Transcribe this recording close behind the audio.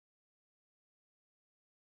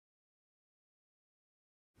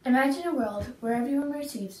Imagine a world where everyone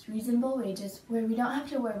receives reasonable wages, where we don't have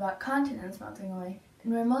to worry about continents melting away,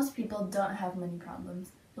 and where most people don't have money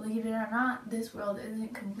problems. Believe it or not, this world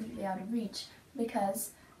isn't completely out of reach,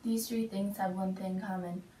 because these three things have one thing in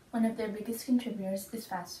common. One of their biggest contributors is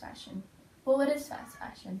fast fashion. Well, what is fast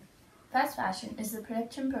fashion? Fast fashion is the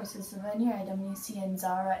production process of any item you see in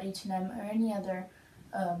Zara, H&M, or any other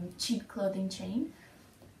cheap clothing chain.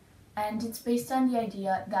 And it's based on the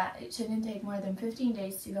idea that it shouldn't take more than 15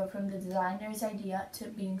 days to go from the designer's idea to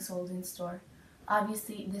being sold in store.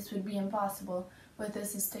 Obviously, this would be impossible with a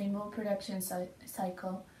sustainable production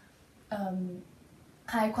cycle,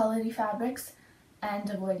 high-quality fabrics, and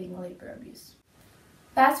avoiding labor abuse.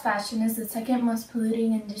 Fast fashion is the second most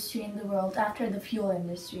polluting industry in the world after the fuel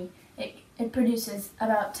industry. It produces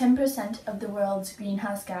about 10% of the world's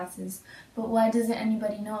greenhouse gases. But why doesn't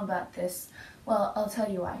anybody know about this? Well, I'll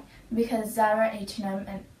tell you why. Because Zara, H&M,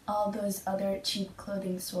 and all those other cheap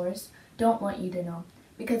clothing stores don't want you to know.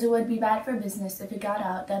 Because it would be bad for business if it got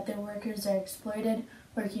out that their workers are exploited,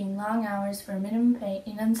 working long hours for minimum pay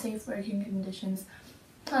in unsafe working conditions.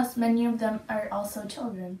 Plus, many of them are also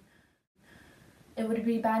children. It would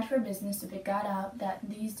be bad for business if it got out that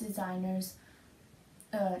these designers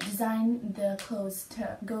design the clothes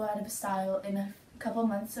to go out of style in a couple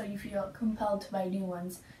months, so you feel compelled to buy new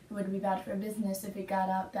ones. It would be bad for business if it got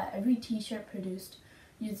out that every t-shirt produced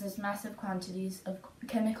uses massive quantities of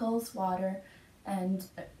chemicals, water, and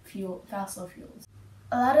fossil fuels.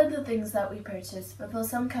 A lot of the things that we purchase fulfill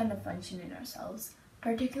some kind of function in ourselves,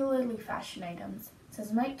 particularly fashion items,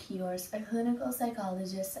 says Mike Keors, a clinical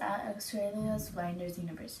psychologist at Australia's Flinders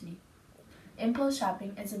University. Impulse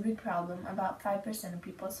shopping is a big problem about 5% of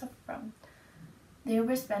people suffer from. They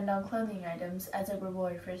overspend on clothing items as a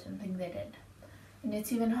reward for something they did. And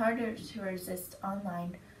it's even harder to resist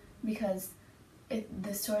online because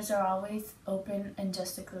the stores are always open and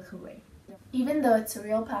just a click away. Even though it's a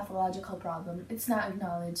real pathological problem, it's not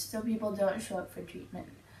acknowledged, so people don't show up for treatment.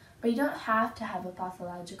 But you don't have to have a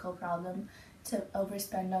pathological problem to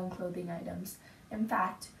overspend on clothing items. In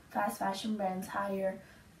fact, fast fashion brands hire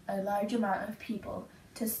a large amount of people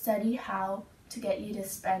to study how to get you to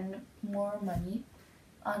spend more money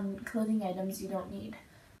on clothing items you don't need.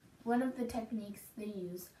 One of the techniques they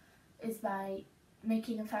use is by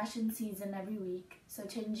making a fashion season every week, so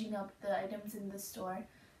changing up the items in the store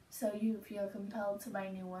so you feel compelled to buy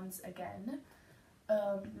new ones again,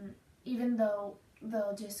 even though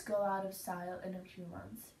they'll just go out of style in a few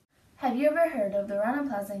months. Have you ever heard of the Rana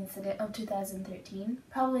Plaza incident of 2013?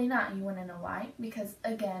 Probably not. You want to know why? Because,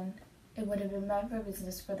 again, it would have been bad for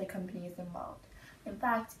business for the companies involved. In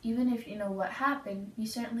fact, even if you know what happened, you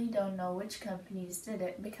certainly don't know which companies did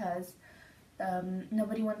it because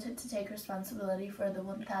nobody wanted to take responsibility for the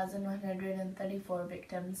 1,134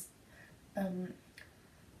 victims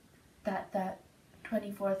that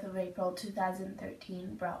 24th of April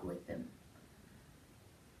 2013 brought with them.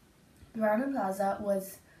 The Rana Plaza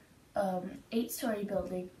was 8-story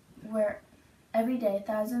building where every day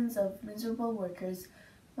thousands of miserable workers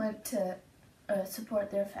went to support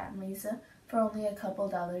their families for only a couple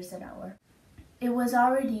dollars an hour. It was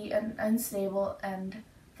already an unstable and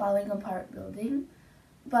falling apart building,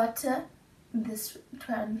 but this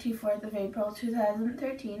 24th of April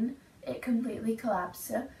 2013 it completely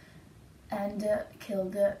collapsed and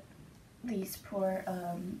killed these poor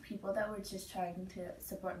people that were just trying to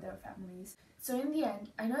support their families. So in the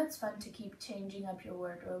end, I know it's fun to keep changing up your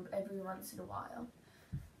wardrobe every once in a while,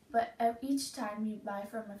 but each time you buy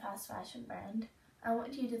from a fast fashion brand, I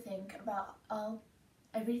want you to think about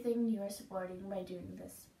everything you are supporting by doing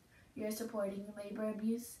this. You're supporting labor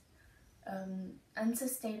abuse,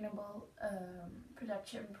 unsustainable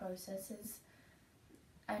production processes,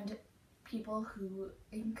 and people who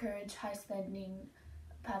encourage high spending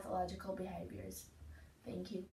pathological behaviors. Thank you.